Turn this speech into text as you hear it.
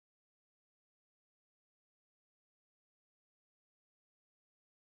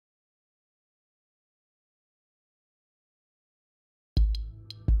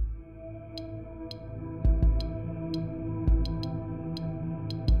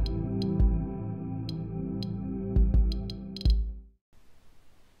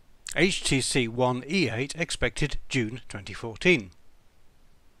HTC One E8 expected June 2014.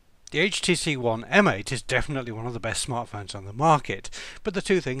 The HTC One M8 is definitely one of the best smartphones on the market, but the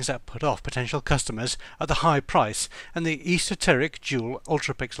two things that put off potential customers are the high price and the esoteric dual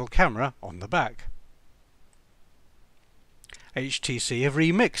ultra-pixel camera on the back. HTC have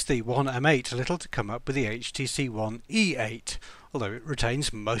remixed the One M8 a little to come up with the HTC One E8. Although it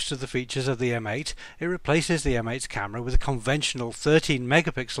retains most of the features of the M8, it replaces the M8's camera with a conventional 13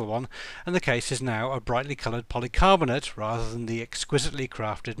 megapixel one, and the case is now a brightly coloured polycarbonate rather than the exquisitely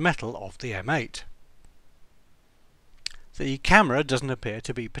crafted metal of the M8. The camera doesn't appear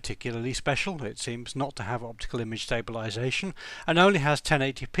to be particularly special. It seems not to have optical image stabilization and only has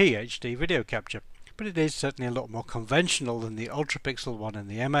 1080p HD video capture, but it is certainly a lot more conventional than the ultra-pixel one in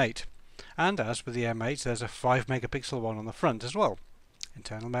the M8. And as with the M8, there's a 5 megapixel one on the front as well.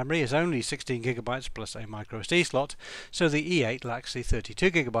 Internal memory is only 16GB plus a microSD slot, so the E8 lacks the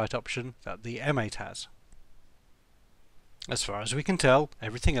 32GB option that the M8 has. As far as we can tell,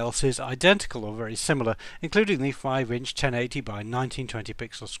 everything else is identical or very similar, including the 5-inch 1080 by 1920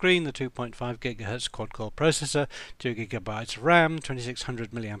 pixel screen, the 2.5 GHz quad-core processor, 2GB RAM,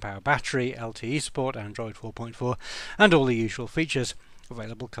 2600 mAh battery, LTE support, Android 4.4, and all the usual features.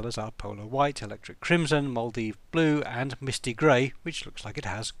 Available colours are polar white, electric crimson, Maldive blue and misty grey, which looks like it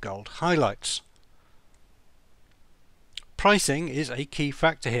has gold highlights. Pricing is a key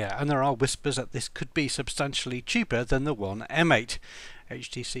factor here, and there are whispers that this could be substantially cheaper than the One M8.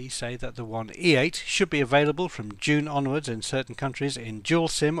 HTC say that the One E8 should be available from June onwards in certain countries in dual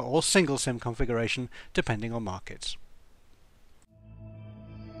SIM or single SIM configuration depending on markets.